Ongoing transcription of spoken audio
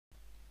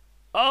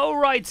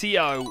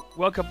Alrighty-o,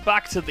 welcome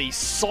back to the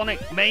Sonic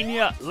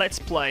Mania Let's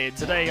Play, and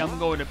today I'm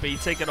going to be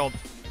taking on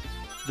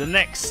the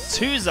next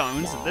two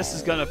zones. This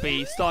is going to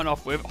be starting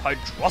off with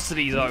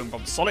Hydrocity Zone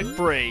from Sonic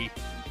 3.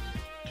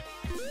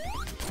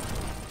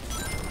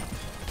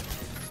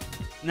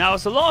 Now,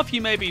 as a lot of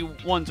you may be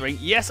wondering,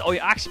 yes, I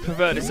actually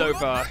prefer this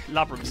over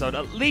Labyrinth Zone.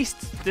 At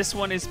least this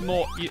one is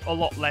a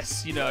lot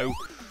less,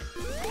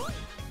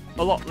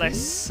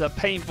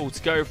 painful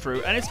to go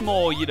through, and it's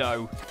more,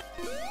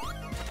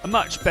 a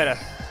much better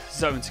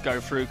zone to go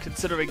through,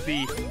 considering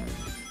the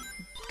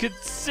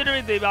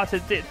amount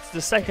of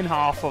the second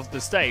half of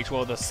the stage.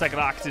 Well, the second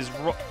act is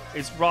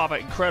rather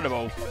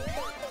incredible,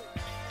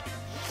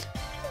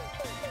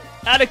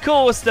 and of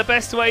course, the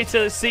best way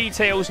to see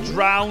Tails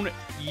drown.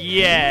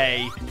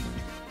 Yay!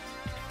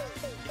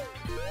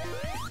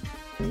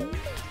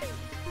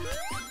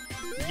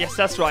 Yes,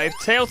 that's right. If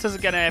Tails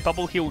doesn't get an air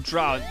bubble, he'll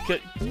drown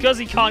because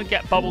he can't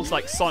get bubbles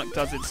like Sonic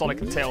does in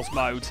Sonic and Tails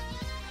mode.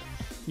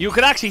 You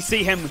can actually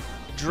see him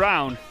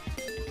drown.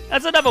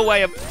 That's another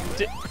way of...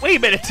 Wait a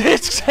minute,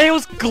 did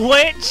Tails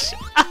glitch?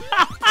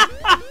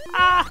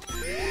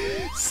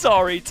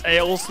 Sorry,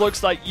 Tails.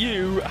 Looks like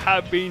you've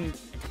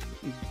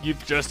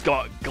just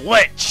got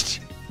glitched.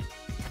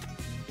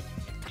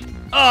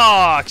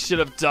 Ah, I should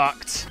have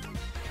ducked.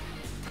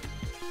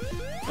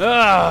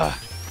 Ah.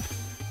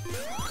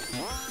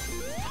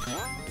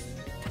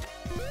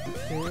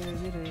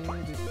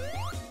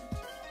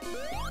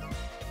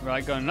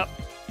 Right, going up.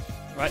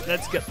 Right,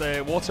 let's get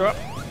the water up.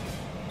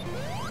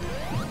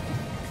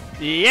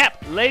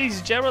 Yep, ladies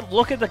and gentlemen,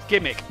 look at the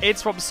gimmick.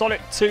 It's from Sonic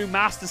 2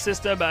 Master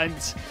System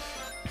and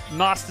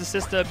Master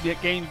System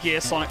Game Gear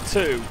Sonic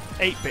 2.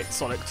 8-bit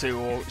Sonic 2,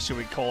 or should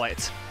we call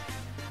it.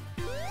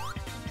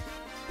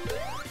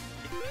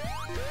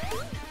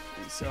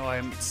 So I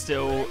am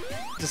still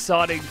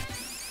deciding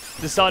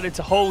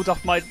to hold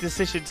off my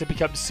decision to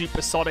become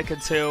Super Sonic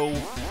until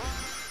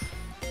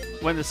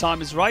when the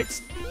time is right.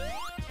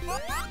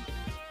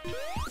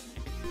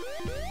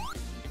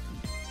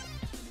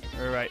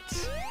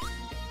 Alright.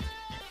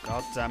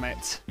 God damn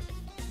it.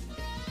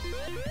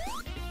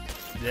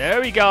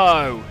 There we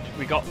go.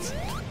 We got...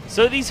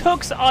 So these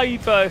hooks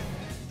either,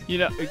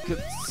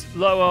 could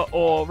lower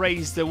or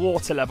raise the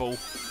water level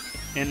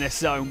in this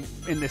zone,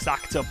 in this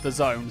act of the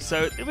zone.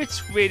 So,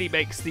 which really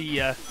makes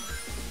the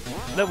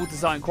level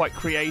design quite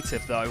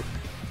creative, though.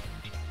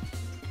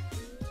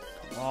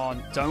 Come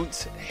on, don't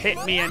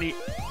hit me any...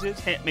 Don't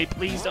hit me,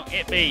 please don't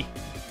hit me.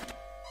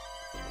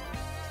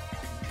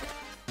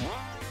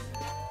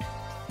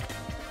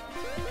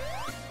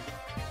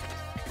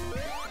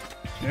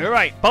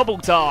 Alright, bubble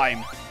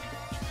time.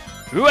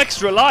 Ooh,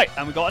 extra life.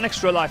 And we got an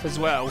extra life as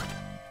well.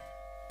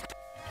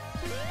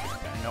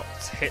 Better not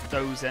hit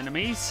those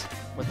enemies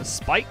with the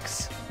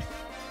spikes.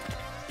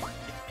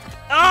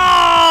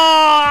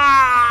 Ah!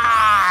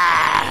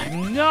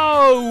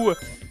 No!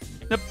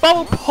 The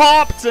bubble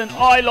popped and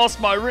I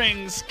lost my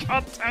rings.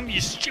 God damn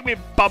you, stupid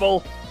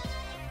bubble.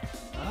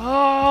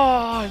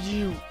 Ah,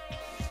 you...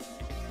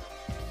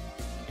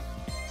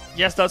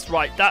 Yes, that's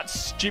right. That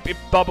stupid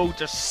bubble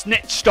just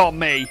snitched on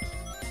me.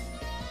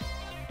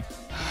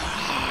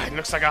 It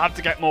looks like I have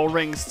to get more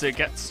rings to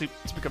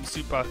become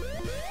super.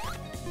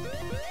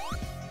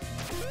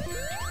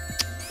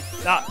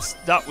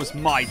 That was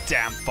my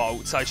damn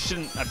fault. I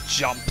shouldn't have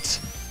jumped.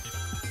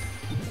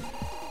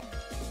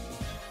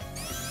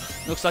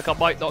 Looks like I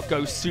might not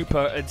go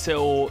super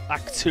until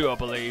Act 2, I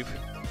believe.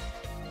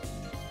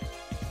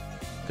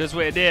 Because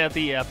we're near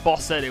the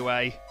boss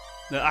anyway.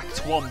 The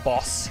Act 1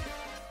 boss.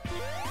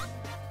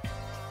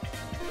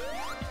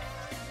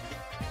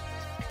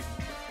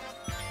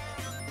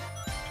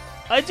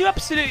 I do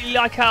absolutely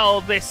like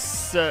how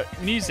this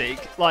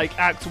music, like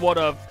Act 1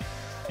 of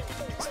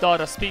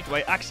Stardust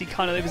Speedway, actually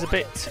kind of gives a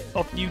bit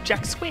of New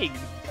Jack Swing.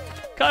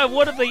 Kind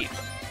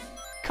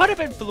of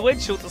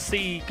influential to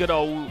see good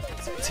old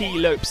T.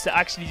 Lopes to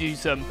actually do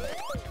some,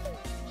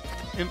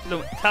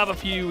 have a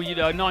few,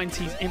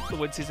 90s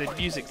influences in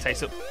music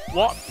taste. So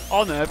what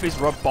on earth is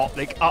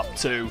Robotnik up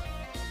to?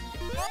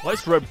 What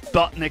is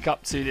Robotnik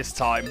up to this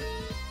time?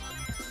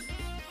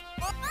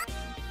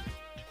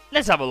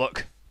 Let's have a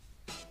look.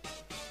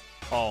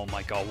 Oh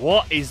my god,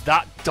 what is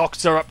that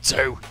doctor up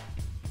to?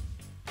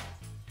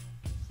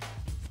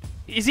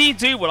 Is he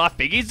doing what I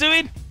think he's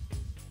doing?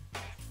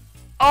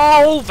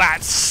 Oh,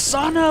 that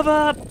son of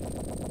a...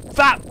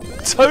 That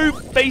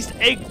two-faced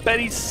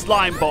egg-bellied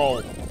slime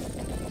ball.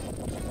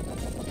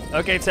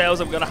 Okay, Tails,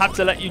 I'm going to have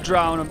to let you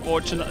drown,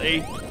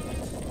 unfortunately.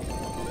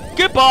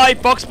 Goodbye,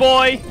 box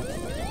boy.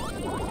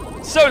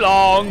 So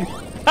long.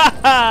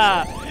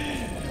 Haha.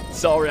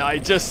 Sorry, I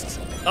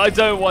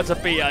don't want to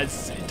be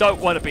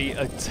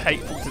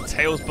hateful to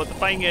Tails, but the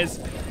thing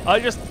is, I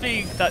just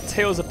think that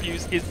Tails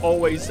abuse is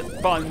always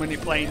fun when you're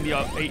playing the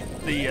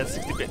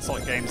 60-bit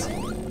Sonic games.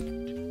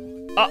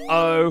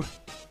 Uh-oh.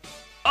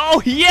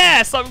 Oh,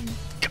 yes! I'm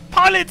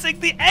piloting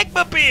the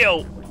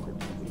Egg-mobile!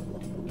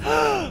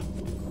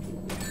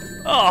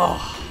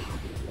 Oh.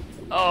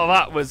 Oh,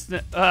 that was...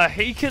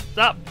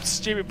 that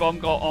stupid bomb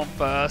got on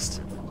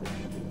first.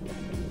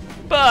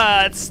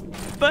 But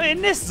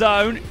in this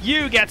zone,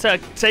 you get to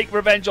take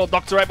revenge on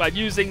Dr. Eggman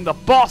using the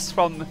boss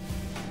from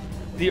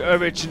the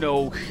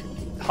original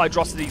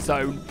Hydrocity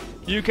Zone.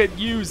 You can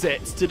use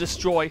it to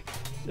destroy,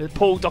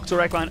 pull Dr.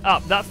 Eggman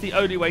up. That's the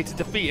only way to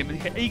defeat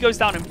him. He goes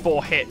down in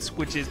 4 hits,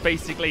 which is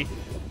basically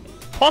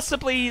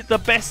possibly the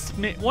best,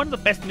 one of the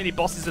best mini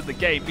bosses in the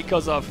game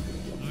because of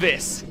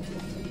this.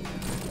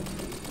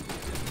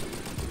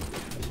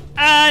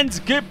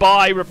 And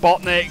goodbye,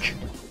 Robotnik.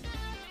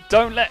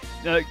 Don't let...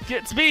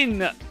 it's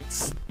been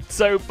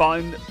so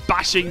fun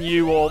bashing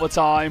you all the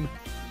time.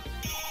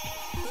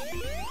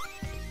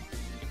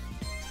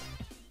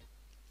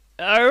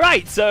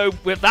 Alright, so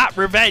with that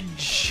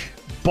revenge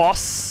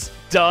boss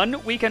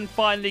done, we can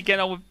finally get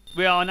on with...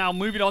 We are now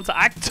moving on to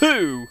Act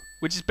 2,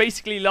 which is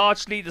basically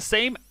largely the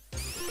same.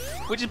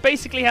 Which is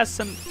basically has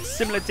some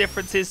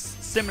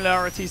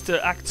similarities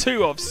to Act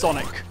 2 of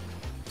Sonic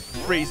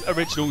 3's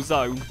original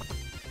zone.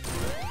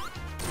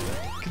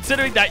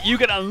 Considering that you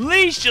can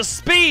unleash your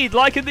speed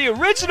like in the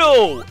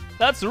original.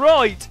 That's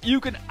right,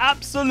 you can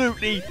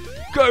absolutely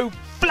go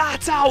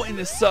flat out in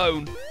this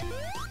zone.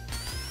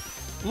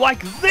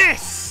 Like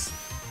this.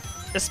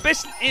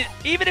 Especially,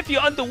 even if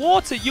you're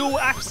underwater, you'll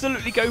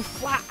absolutely go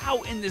flat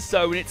out in this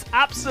zone. It's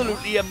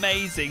absolutely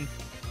amazing.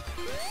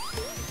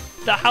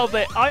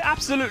 I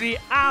absolutely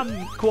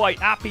am quite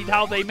happy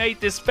how they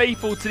made this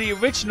faithful to the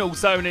original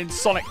zone in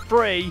Sonic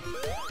 3.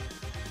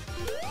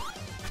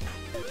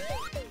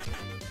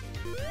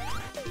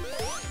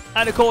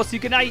 And of course, you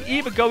can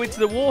either go into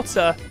the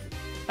water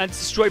and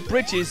destroy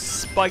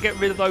bridges by getting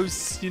rid of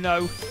those, you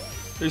know,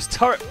 those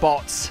turret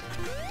bots.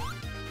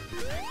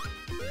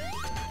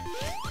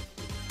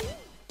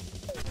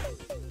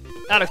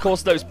 And of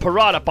course, those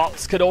piranha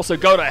bots could also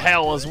go to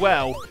hell as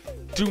well.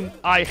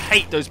 I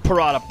hate those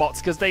piranha bots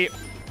because they'll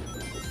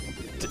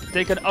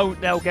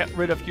get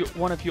rid of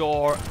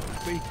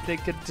they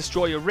can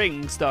destroy your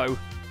rings though.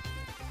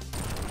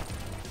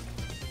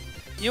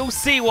 You'll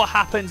see what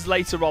happens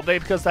later on there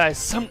because the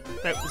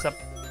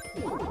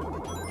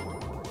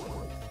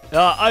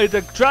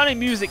drowning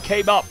music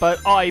came up, but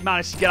I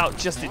managed to get out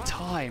just in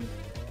time.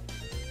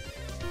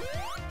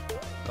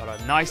 Got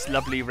a nice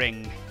lovely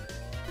ring.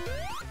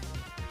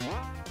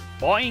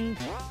 Boing!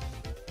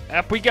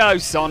 Up we go,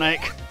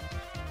 Sonic!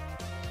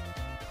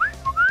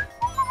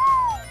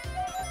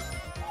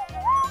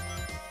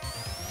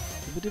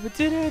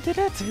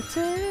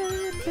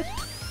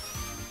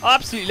 I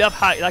absolutely love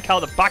how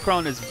the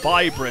background is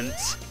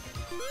vibrant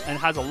and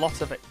has a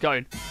lot of it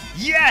going.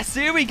 Yes,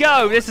 here we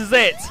go. This is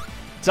it.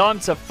 Time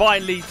to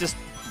finally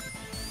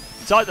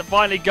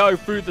go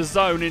through the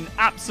zone in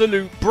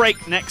absolute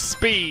breakneck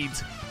speed.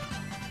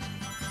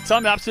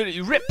 Time to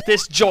absolutely rip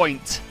this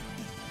joint.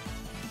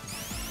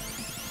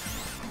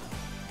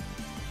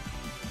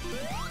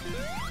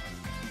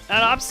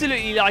 And I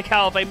absolutely like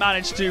how they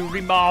managed to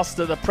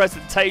remaster the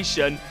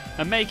presentation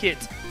and make it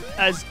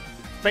as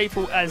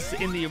faithful as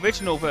in the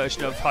original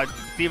version of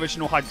the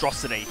original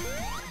Hydrocity.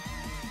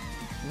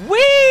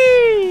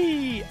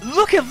 Whee!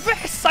 Look at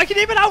this! I can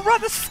even outrun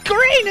the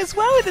screen as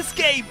well in this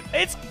game!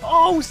 It's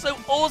oh so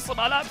awesome,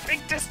 and I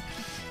think this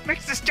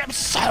makes this game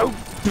so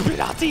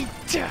bloody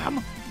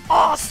damn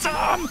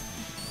awesome!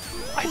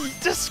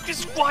 This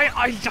is why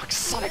I like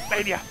Sonic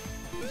Mania.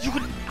 You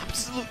can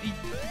absolutely...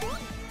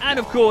 And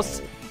of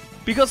course,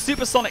 because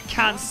Super Sonic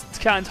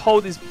can't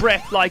hold his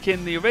breath like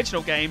in the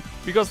original game,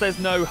 because there's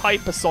no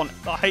hyper,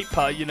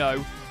 you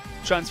know,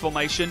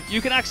 transformation,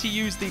 you can actually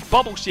use the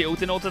bubble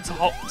shield in order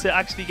to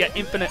actually get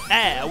infinite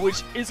air,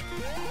 which is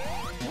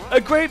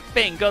a great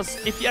thing, because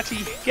if you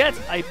actually get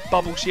a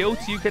bubble shield,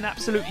 you can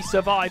absolutely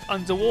survive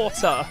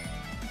underwater,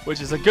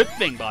 which is a good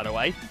thing, by the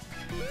way.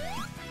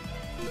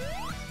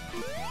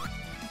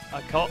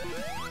 I can't...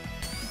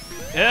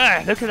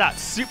 Yeah, look at that,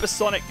 Super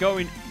Sonic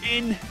going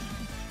in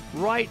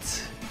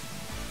right...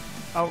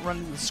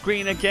 Outrunning the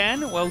screen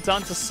again. Well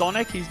done to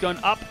Sonic. He's going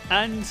up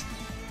and...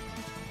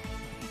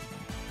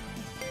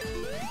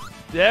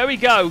 There we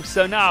go.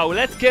 So now,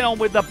 let's get on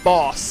with the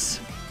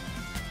boss.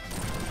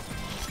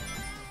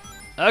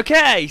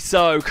 Okay,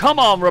 so come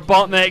on,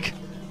 Robotnik.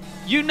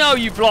 You know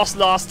you've lost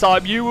last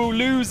time. You will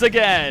lose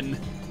again.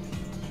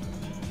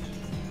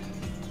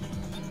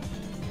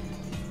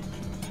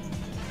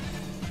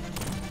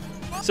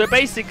 So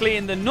basically,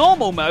 in the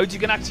normal mode, you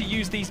can actually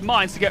use these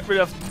mines to get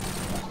rid of...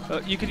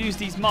 you could use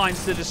these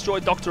mines to destroy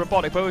Dr.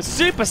 Robotnik, but with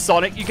Super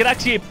Sonic, you can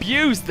actually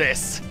abuse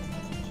this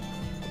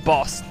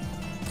boss.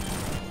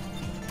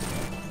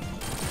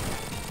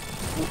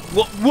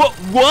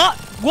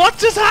 What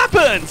just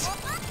happened?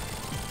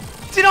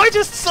 Did I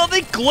just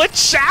suddenly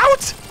glitch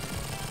out?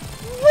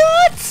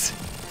 What?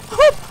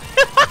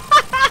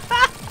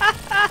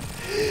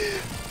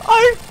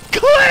 I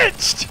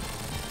glitched!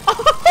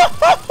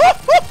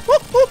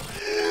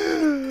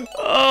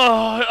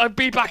 Oh, I'll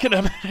be back in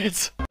a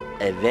minute.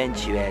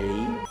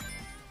 Eventually.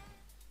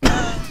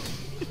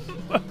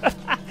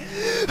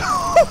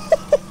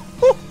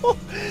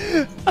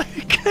 I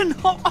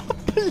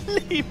cannot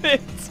believe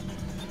it.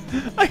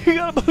 I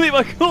cannot believe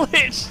I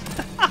glitched.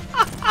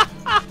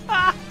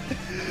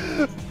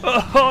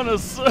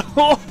 Honestly,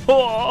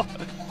 I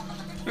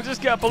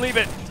just can't believe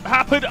it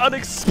happened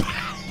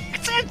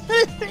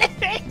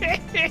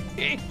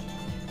unexpectedly.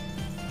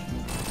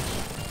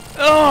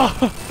 Oh,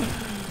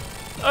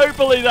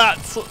 hopefully that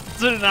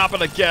didn't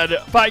happen again.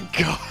 Thank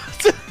God.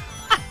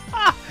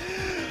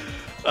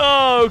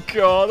 Oh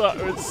God,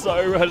 that was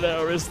so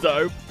hilarious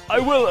though. I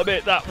will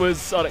admit that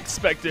was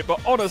unexpected, but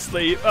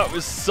honestly, that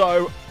was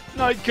so...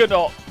 I could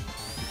not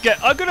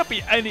get... I couldn't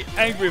be any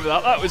angry with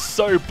that. That was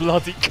so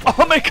bloody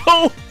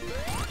comical.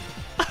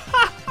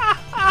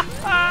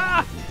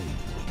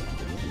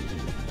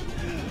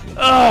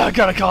 I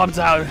gotta calm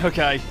down.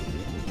 Okay.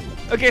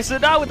 Okay, so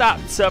now with that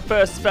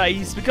first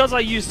phase, because I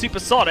used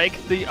Supersonic,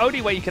 the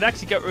only way you can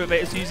actually get rid of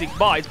it is using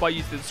mines by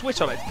using the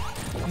switch on it.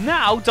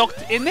 Now,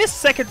 in this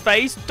second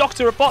phase,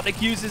 Dr.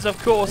 Robotnik uses, of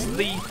course,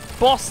 the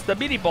boss, the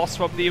mini-boss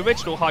from the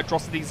original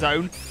Hydrocity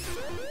Zone.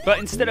 But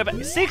instead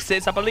of 6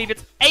 hits, I believe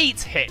it's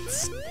 8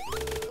 hits.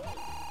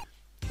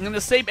 In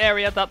the same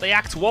area that the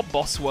Act 1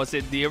 boss was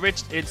in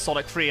in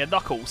Sonic 3 and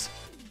Knuckles.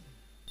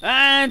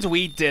 And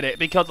we did it.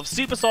 Because of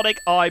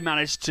Supersonic, I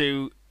managed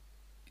to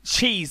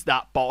cheese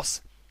that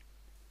boss.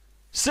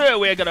 So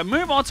we're going to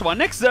move on to our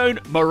next zone,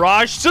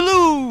 Mirage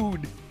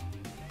Saloon.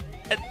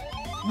 And,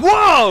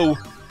 whoa!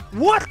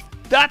 What?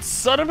 That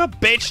son of a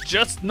bitch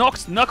just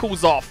knocked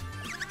Knuckles off.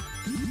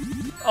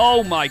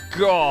 Oh my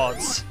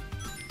God.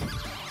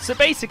 So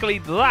basically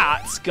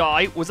that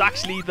guy was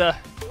actually the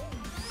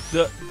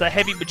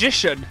heavy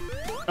magician.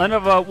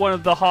 Another one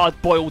of the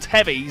hard-boiled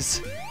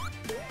heavies.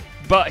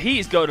 But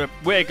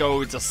we're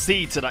going to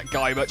see to that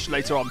guy much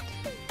later on.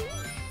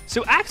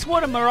 So Act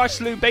 1 of Mirage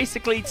Saloon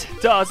basically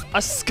does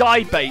a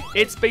sky bait.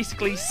 It's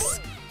basically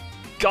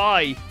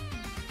sky.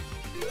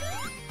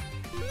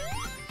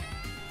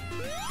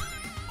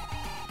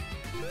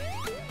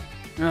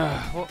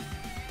 What?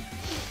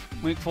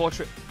 Weak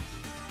Fortress.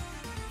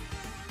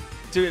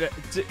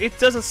 It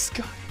does a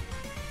sky.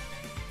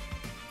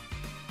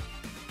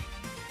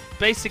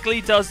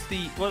 Basically does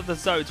the... What are the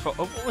zones for?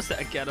 Oh, what was it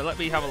again? Let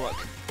me have a look.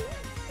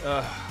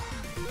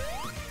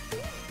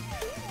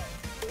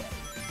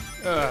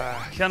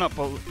 Cannot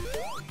believe.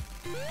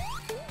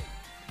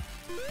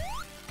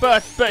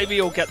 But maybe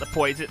you'll get the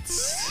point.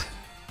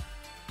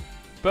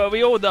 But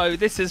we all know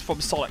this is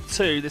from Sonic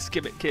 2. This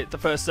gimmick kit, the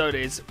first zone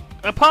is.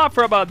 Apart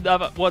from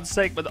another one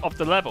segment of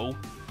the level,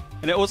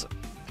 and it also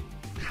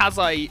has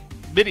a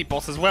mini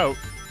boss as well,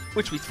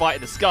 which we fight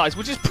in the skies,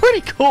 which is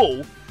pretty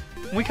cool.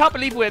 We can't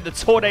believe we're in the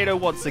tornado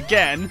once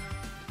again.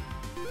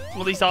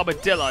 All these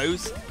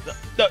armadillos.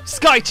 No,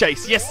 Sky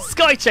Chase. Yes,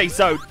 Sky Chase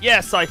Zone.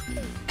 Yes, I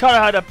kind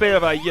of had a bit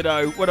of a, you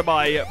know, one of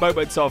my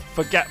moments of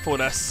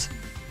forgetfulness.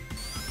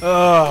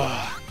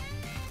 Ugh.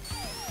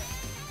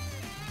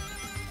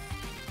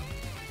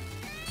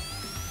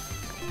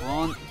 Come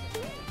on.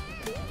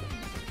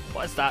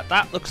 What is that?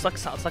 That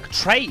sounds like a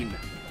train.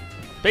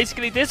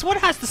 Basically, this one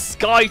has the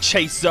Sky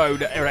Chase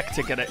Zone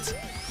erecting in it.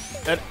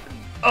 And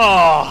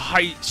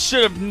I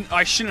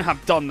shouldn't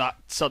have done that.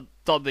 So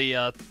done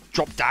the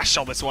drop dash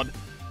on this one.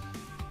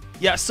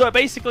 Yeah. So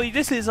basically,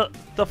 this is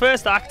the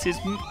first act is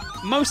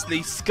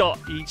mostly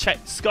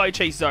Sky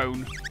Chase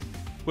Zone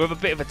with a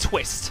bit of a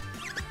twist.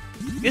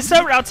 This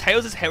time around,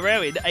 Tails is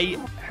wearing a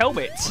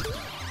helmet,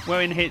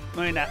 wearing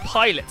a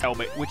pilot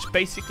helmet, which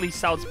basically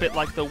sounds a bit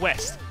like the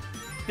West.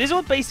 This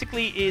one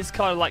basically is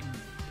kind of like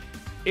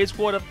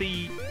one of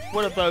the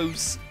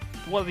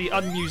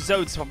unused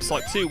zones from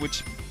Sonic 2,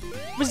 which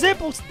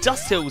resembles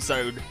Dust Hill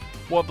Zone,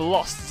 one of the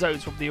lost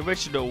zones from the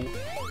original,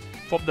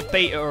 from the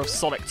beta of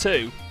Sonic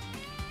 2.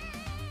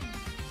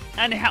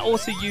 And it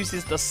also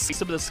uses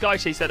some of the Sky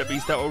Chase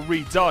enemies that were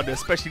redone,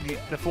 especially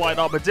the flying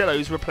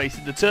armadillos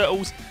replacing the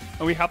turtles,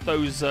 and we have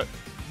those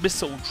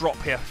missile drop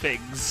here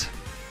things,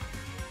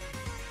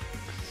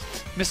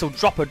 missile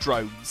dropper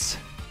drones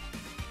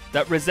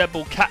that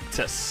resemble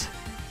cactus.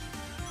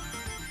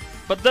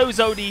 But those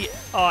only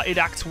are in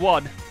Act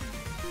 1.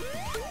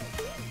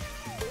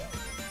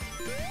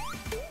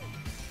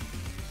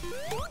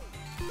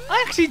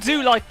 I actually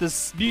do like the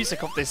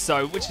music of this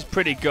zone, which is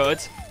pretty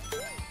good.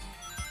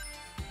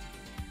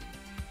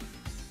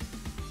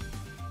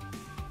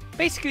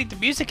 Basically, the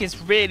music is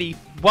really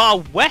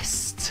Wild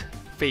West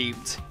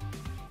themed.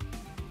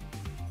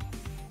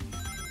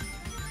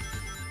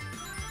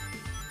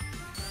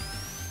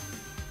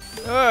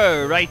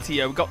 Oh,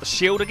 rightio, we got the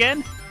shield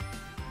again.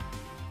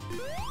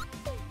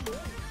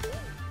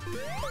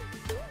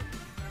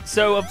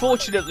 So,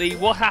 unfortunately,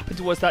 what happened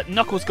was that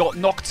Knuckles got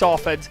knocked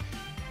off, and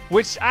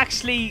which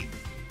actually,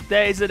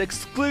 there is an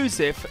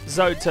exclusive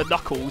zone to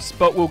Knuckles,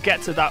 but we'll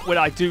get to that when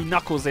I do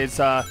Knuckles'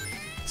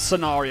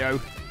 scenario.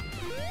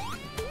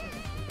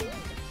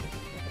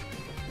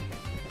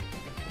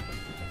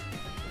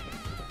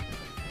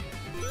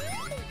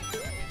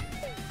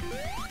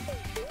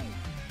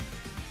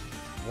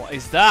 What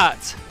is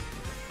that?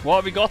 What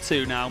have we got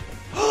to now?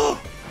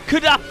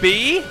 Could that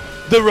be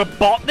the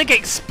Robotnik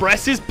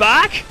Express is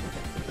back?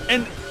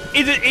 And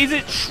is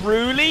it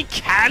truly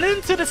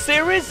canon to the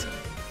series?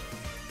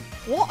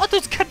 What are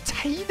those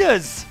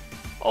containers?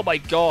 Oh my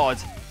god.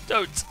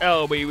 Don't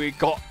tell me we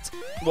got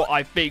what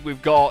I think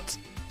we've got.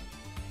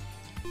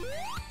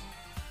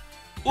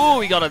 Oh,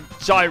 we got a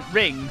giant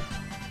ring.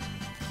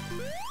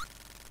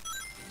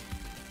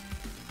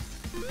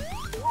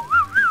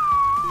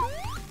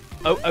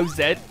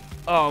 OOZ.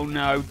 Oh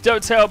no,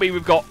 don't tell me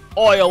we've got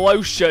Oil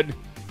Ocean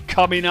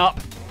coming up.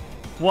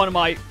 One of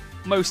my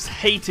most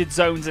hated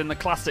zones in the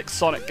classic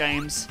Sonic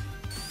games.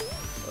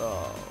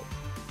 Oh,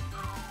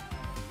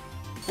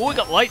 we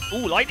got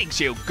lightning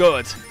shield.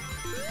 Good.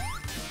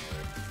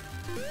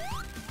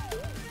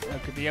 I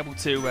could be able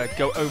to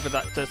go over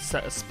that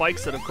set of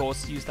spikes and of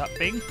course use that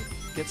thing.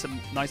 Get some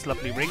nice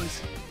lovely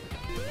rings.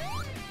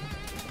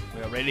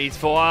 We're ready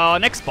for our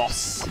next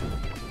boss.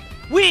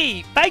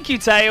 Whee! Thank you,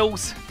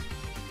 Tails!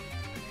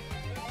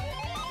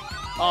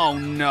 Oh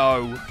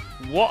no.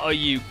 What are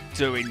you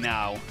doing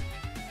now?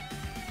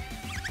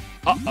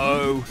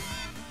 Uh-oh.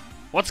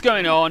 What's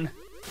going on?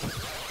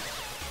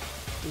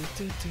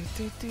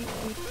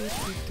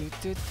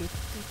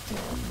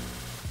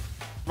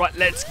 Right,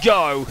 let's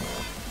go.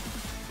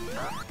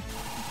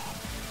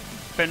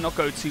 Better not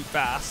go too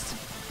fast.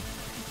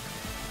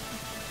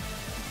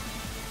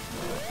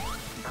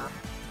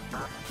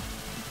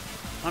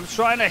 I'm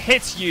trying to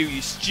hit you,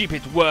 you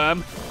stupid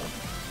worm.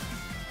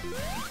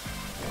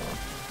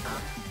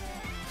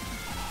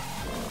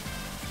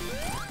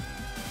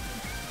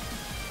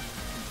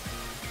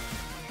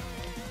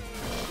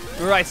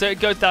 Right, so it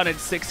goes down in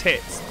 6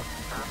 hits.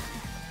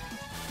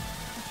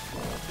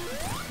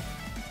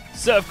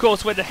 So, of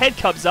course, when the head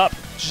comes up,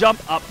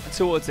 jump up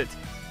towards it.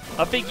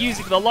 I think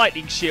using the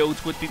lightning shield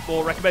would be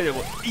more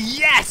recommendable.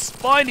 Yes!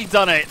 Finally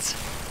done it!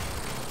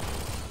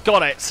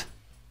 Got it.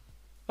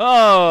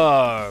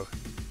 Oh!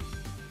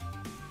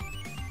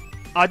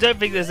 I don't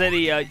think there's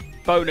any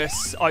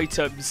bonus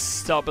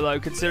items down below,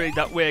 considering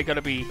that we're going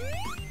to be...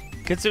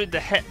 Considering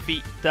the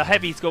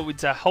heavy's going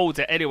to hold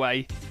it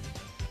anyway.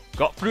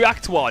 Got through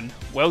Act 1.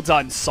 Well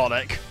done,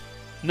 Sonic.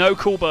 No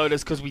cool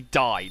bonus because we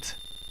died.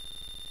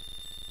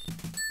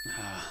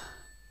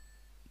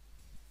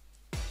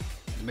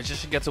 The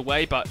magician gets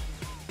away, but...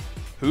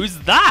 Who's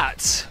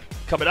that?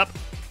 Coming up.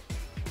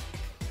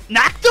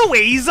 Nack the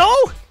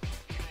Weasel?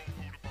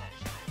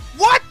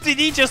 What did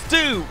he just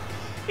do?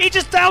 He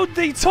just downed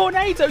the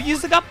tornado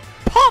using a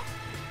pop!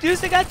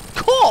 Using a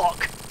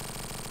cork!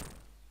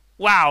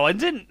 Wow, I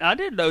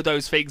didn't know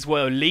those things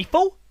were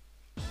lethal.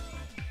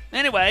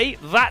 Anyway,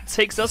 that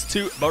takes us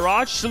to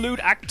Mirage Saloon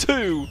Act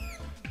 2,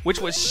 which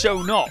was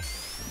shown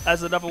off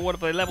as another one of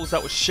the levels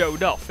that was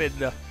shown off in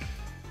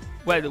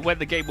when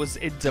the game was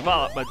in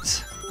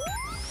development.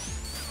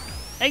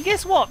 And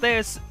guess what?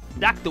 There's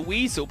Nack the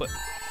Weasel, but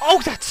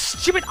oh, that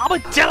stupid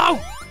armadillo!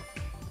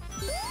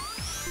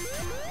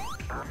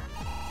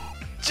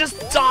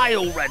 Just die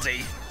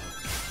already!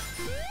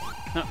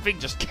 That thing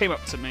just came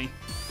up to me.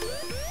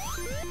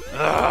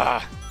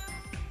 Ugh.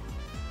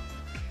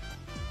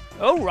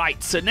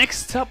 Alright, so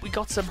next up we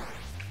got some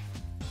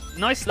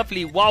nice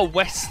lovely Wild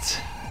West.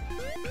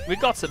 We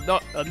got some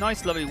a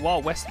nice lovely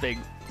Wild West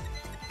thing.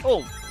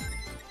 Oh.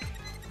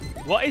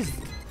 What is...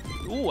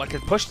 Oh, I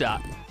can push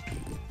that.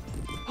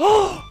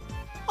 Oh,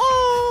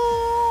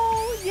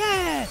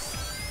 yes!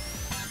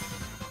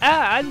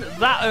 And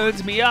that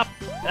earned me up.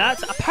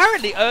 That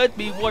apparently earned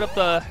me one of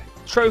the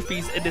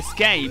trophies in this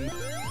game,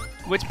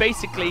 which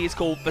basically is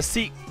called the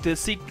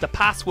secret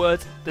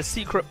password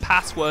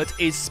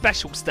is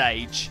special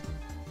stage,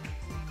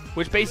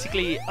 which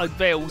basically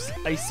unveils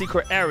a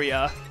secret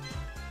area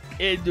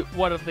in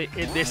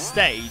this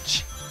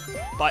stage.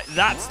 But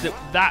that's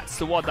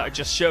the one that I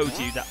just showed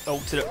you, that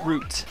alternate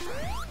route,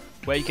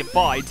 where you can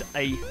find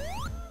a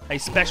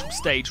special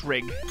stage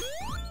ring.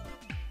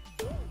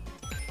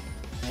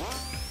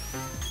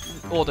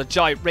 Or the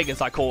giant ring, as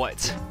I call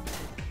it.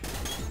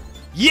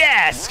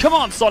 Yes! Come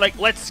on, Sonic,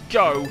 let's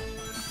go!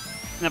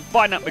 And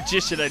find that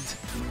magician and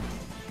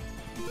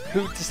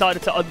who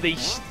decided to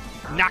unleash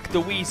Nack the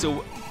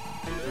Weasel,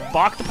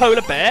 Bark the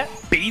Polar Bear,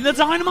 Bean the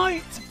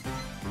Dynamite.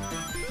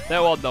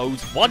 They're on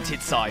those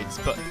wanted signs,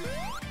 but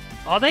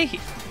are they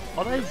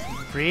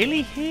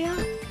really here?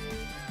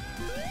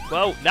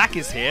 Well, Nack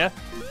is here,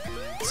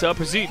 so I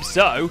presume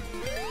so.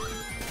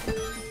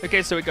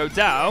 Okay, so we go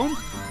down.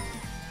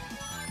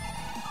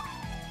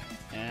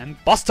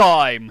 And boss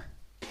time!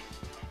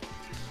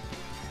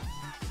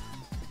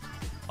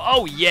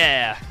 Oh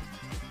yeah!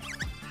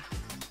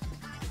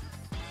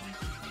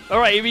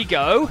 Alright, here we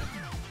go.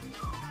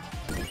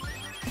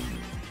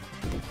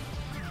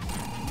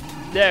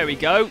 There we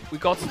go. We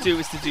got to do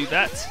is to do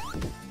that.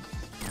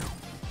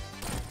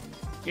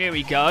 Here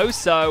we go.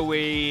 So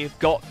we've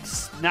got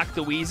Nack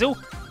the Weasel.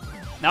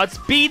 Now it's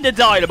Bean the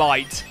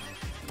Dynamite.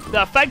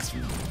 Now thanks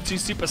to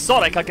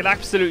Supersonic, I can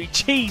absolutely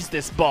cheese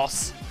this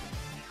boss.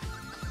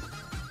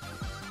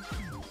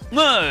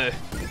 No!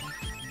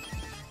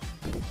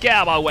 Get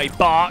out of my way,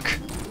 Bark!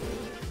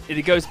 And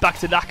he goes back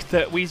to Nack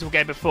the Weasel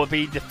again before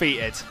being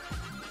defeated. So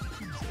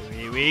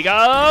here we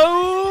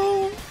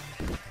go!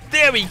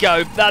 There we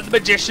go! That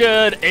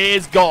magician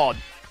is gone!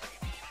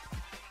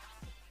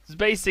 So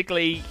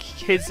basically,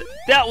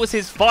 that was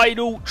his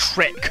final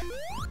trick.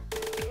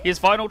 His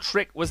final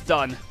trick was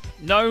done.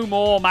 No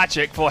more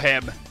magic for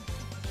him.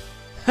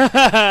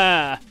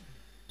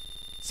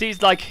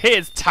 Seems like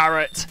his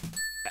turret,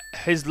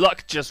 his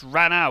luck just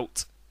ran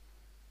out.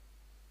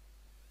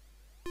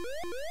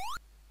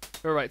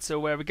 Alright, so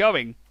where are we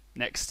going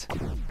next?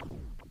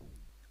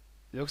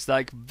 Looks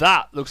like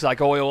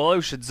Oil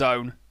Ocean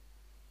Zone,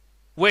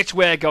 which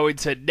we're going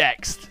to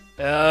next.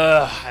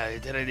 I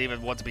didn't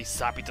even want to be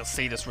happy to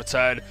see this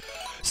return.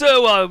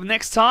 So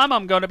next time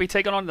I'm going to be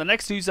taking on the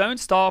next 2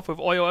 zones, start off with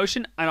Oil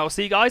Ocean, and I'll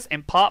see you guys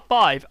in part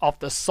 5 of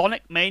the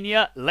Sonic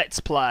Mania Let's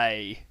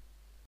Play.